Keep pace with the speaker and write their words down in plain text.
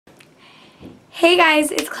Hey guys,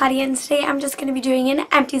 it's Claudia and today I'm just going to be doing an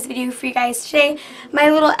empties video for you guys today. My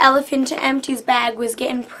little elephant empties bag was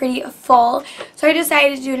getting pretty full, so I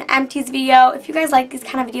decided to do an empties video. If you guys like these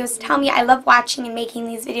kind of videos, tell me. I love watching and making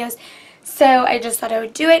these videos, so I just thought I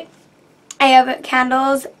would do it. I have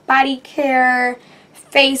candles, body care,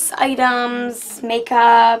 face items,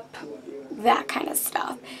 makeup, that kind of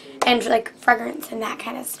stuff, and like fragrance and that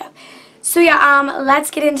kind of stuff. So yeah, let's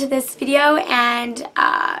get into this video and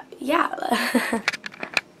yeah.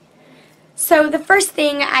 So the first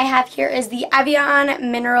thing I have here is the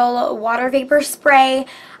Evian Mineral Water Vapor Spray.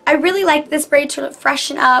 I really like this spray to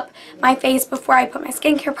freshen up my face before I put my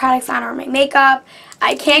skincare products on or my makeup.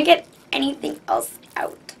 I can't get anything else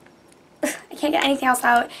out.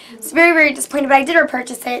 It's very, very disappointing, but I did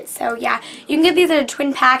repurchase it, so yeah. You can get these in a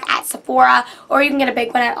twin pack at Sephora, or you can get a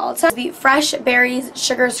big one at Ulta. The Fresh Berries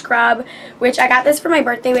Sugar Scrub, which I got this for my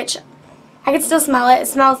birthday, which I can still smell it. It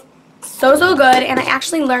smells so good, and I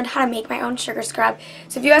actually learned how to make my own sugar scrub.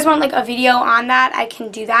 So if you guys want like a video on that, I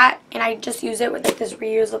can do that, and I just use it with like this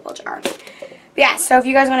reusable jar. But yeah, so if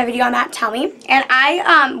you guys want a video on that, tell me. And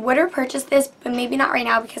I would repurchase this, but maybe not right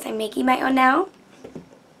now because I'm making my own now.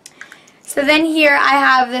 So then here I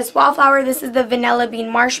have this Wallflower. This is the Vanilla Bean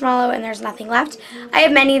Marshmallow, and there's nothing left. I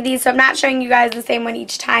have many of these, so I'm not showing you guys the same one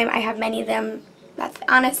each time. I have many of them. That's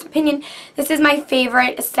the honest opinion. This is my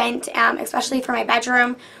favorite scent, especially for my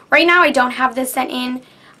bedroom. Right now I don't have this scent in.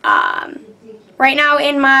 Right now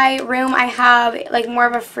in my room I have like more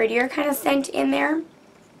of a fruitier kind of scent in there.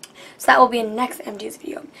 So that will be in the next empties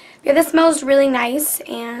video. Yeah, this smells really nice,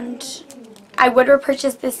 and I would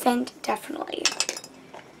repurchase this scent definitely.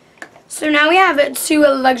 So now we have two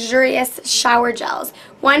luxurious shower gels.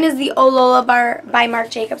 One is the Olola Bar by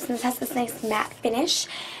Marc Jacobs, and this has this nice matte finish.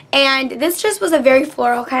 And this just was a very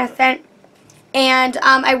floral kind of scent. And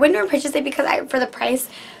I wouldn't repurchase it because for the price,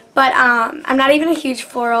 but I'm not even a huge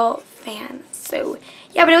floral fan. So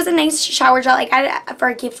yeah, but it was a nice shower gel. I got it for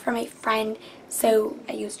a gift from a friend, so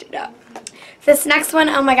I used it up. This next one,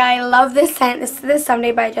 oh my god, I love this scent. This is the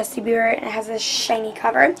Someday by Justin Bieber, and it has this shiny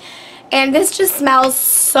cover. And this just smells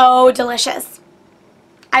so delicious.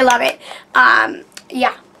 I love it.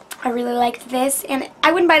 Yeah, I really liked this. And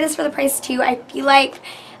I wouldn't buy this for the price too. I feel like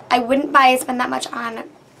I wouldn't spend that much on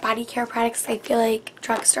body care products. I feel like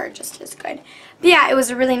drugstore just is good. But yeah, it was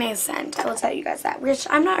a really nice scent. I will tell you guys that. Which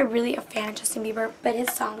I'm not really a fan of Justin Bieber, but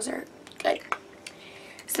his songs are good.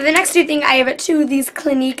 So the next two things, I have two of these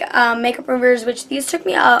Clinique makeup removers, which these took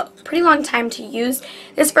me a pretty long time to use.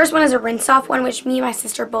 This first one is a rinse-off one, which me and my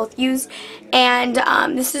sister both use. And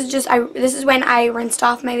this is when I rinsed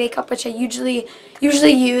off my makeup, which I usually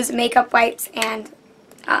use makeup wipes and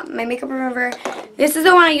my makeup remover. This is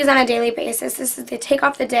the one I use on a daily basis. This is the Take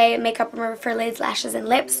Off the Day makeup remover for lids, lashes, and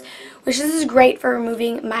lips, which this is great for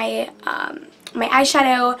removing my my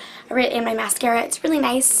eyeshadow and my mascara. It's really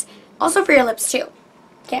nice. Also for your lips too.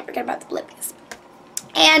 Can't forget about the lippies.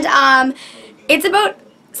 And it's about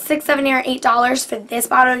 $6, $7, or $8 for this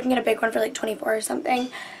bottle. You can get a big one for like $24 or something.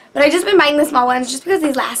 But I've just been buying the small ones just because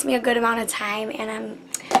these last me a good amount of time. And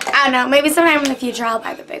I don't know, maybe sometime in the future I'll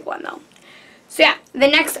buy the big one though. So yeah, the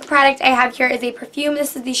next product I have here is a perfume.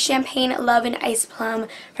 This is the Champagne Love and Ice Plum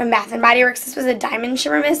from Bath & Body Works. This was a diamond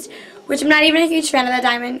shimmer mist, which I'm not even a huge fan of the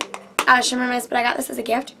diamond shimmer mist, but I got this as a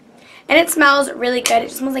gift. And it smells really good. It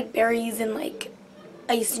just smells like berries and like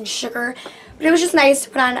ice and sugar, but it was just nice to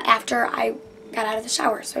put on after I got out of the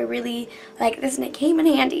shower. So I really like this, and it came in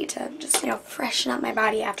handy to just, you know, freshen up my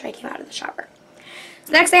body after I came out of the shower.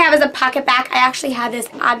 So next I have is a pocket back. I actually had this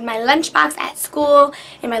on my lunchbox at school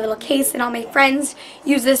in my little case, and all my friends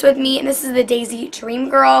use this with me, and this is the Daisy Dream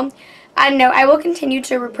Girl. I don't know, I will continue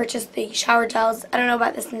to repurchase the shower gels. I don't know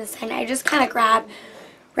about this in the scent. I just kind of grab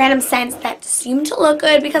random scents that seem to look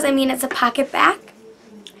good because, I mean, it's a pocket back.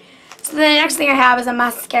 So the next thing I have is a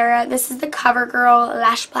mascara. This is the CoverGirl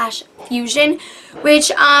Lash Splash Fusion,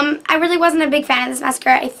 which I really wasn't a big fan of this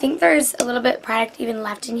mascara. I think there's a little bit of product even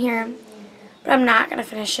left in here, but I'm not going to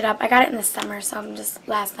finish it up. I got it in the summer, so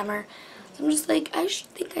last summer. So I'm just like, I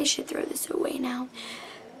think I should throw this away now.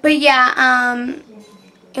 But yeah,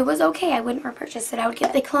 it was okay. I wouldn't repurchase it. I would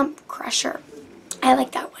get the Clump Crusher. I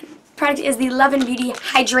like that one. Product is the Love and Beauty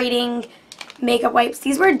Hydrating makeup wipes.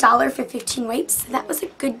 These were $1 for 15 wipes, so that was a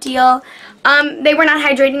good deal. They were not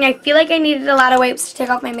hydrating. I feel like I needed a lot of wipes to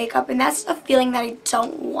take off my makeup, and that's a feeling that I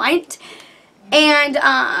don't want. And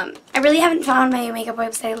I really haven't found my makeup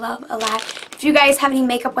wipes that I love a lot. If you guys have any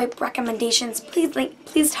makeup wipe recommendations,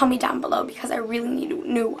 please tell me down below because I really need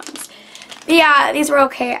new ones. But yeah, these were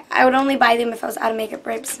okay. I would only buy them if I was out of makeup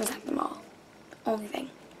wipes since I have them all. Only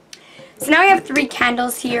thing. So now we have 3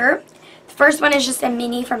 candles here. The first one is just a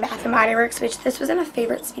mini from Bath & Body Works, which this was in a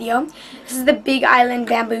favorites video. This is the Big Island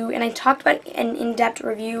Bamboo, and I talked about an in-depth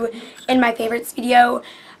review in my favorites video.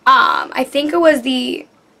 I think it was the,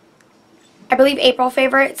 I believe, April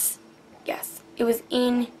favorites. Yes, it was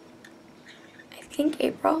in, I think,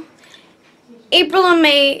 April. April and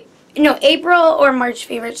May, no, April or March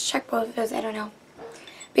favorites. Check both of those, I don't know.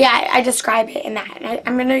 But yeah, I describe it in that, and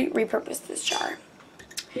I'm going to repurpose this jar.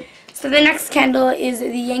 So the next candle is the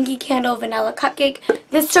Yankee Candle Vanilla Cupcake.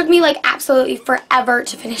 This took me like absolutely forever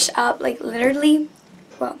to finish up, like literally.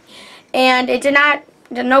 Well, and it did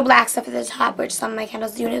no black stuff at the top, which some of my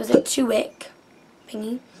candles do, and it was a 2-wick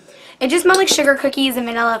thingy. It just smelled like sugar cookies and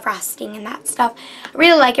vanilla frosting and that stuff. I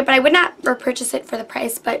really like it, but I would not repurchase it for the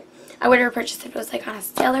price, but I would repurchase it if it was like on a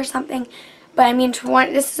sale or something. But I mean,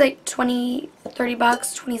 this is like 20, 30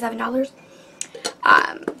 bucks, $27.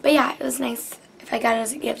 But yeah, it was nice. If I got it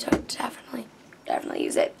as a gift, I would definitely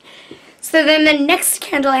use it. So then the next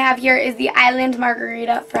candle I have here is the Island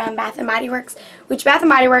Margarita from Bath & Body Works, which Bath &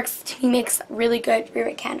 Body Works to me makes really good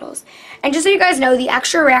rewick candles. And just so you guys know, the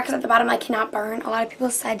extra wax at the bottom I cannot burn. A lot of people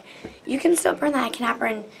said, you can still burn that. I cannot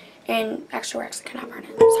burn, and extra wax I cannot burn it.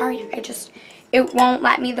 I'm sorry, it won't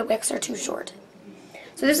let me. The wicks are too short.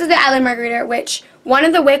 So this is the Island Margarita, which one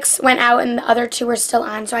of the wicks went out and the other two were still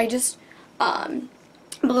on, so I just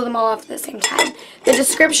blew them all off at the same time. The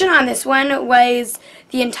description on this one was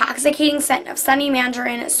the intoxicating scent of sunny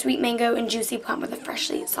mandarin, sweet mango, and juicy plum with a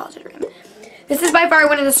freshly salted rim. This is by far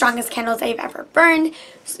one of the strongest candles I've ever burned.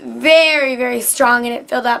 It's very, very strong, and it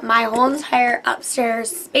filled up my whole entire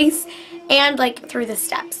upstairs space and like through the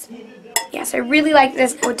steps. Yeah, so I really like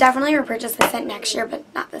this. I would definitely repurchase this scent next year, but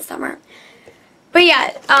not this summer. But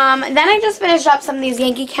yeah, then I just finished up some of these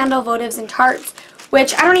Yankee Candle votives and tarts,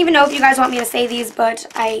 which I don't even know if you guys want me to say these, but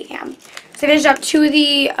I am. So I finished up 2 of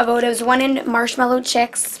the votives, one in Marshmallow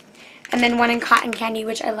Chicks, and then one in Cotton Candy,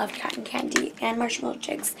 which I loved Cotton Candy and Marshmallow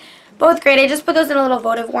Chicks. Both great. I just put those in a little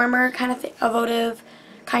votive warmer kind of thing, a votive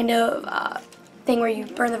kind of thing where you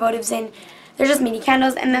burn the votives in. They're just mini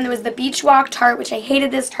candles. And then there was the Beach Walk tart, which I hated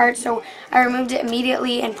this tart, so I removed it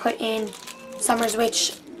immediately and put in Summer's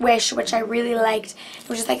Wish, which I really liked. It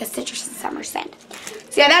was just like a citrus and summer scent.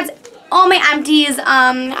 So yeah, that's all my empties.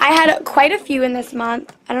 I had quite a few in this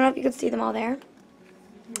month. I don't know if you could see them all there.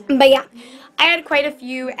 But yeah, I had quite a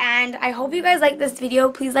few, and I hope you guys like this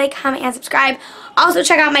video. Please like, comment, and subscribe. Also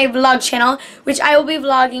check out my vlog channel, which I will be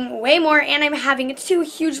vlogging way more, and I'm having 2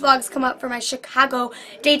 huge vlogs come up for my Chicago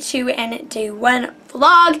Day 2 and Day 1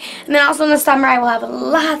 vlog. And then also in the summer I will have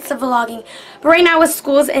lots of vlogging. But right now with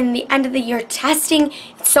schools and the end of the year testing,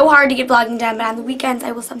 it's so hard to get vlogging done, but on the weekends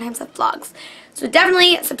I will sometimes have vlogs. So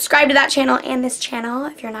definitely subscribe to that channel and this channel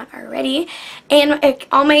if you're not already. And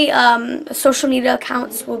all my social media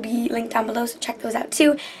accounts will be linked down below, so check those out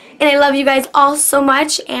too. And I love you guys all so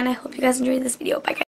much, and I hope you guys enjoyed this video. Bye guys.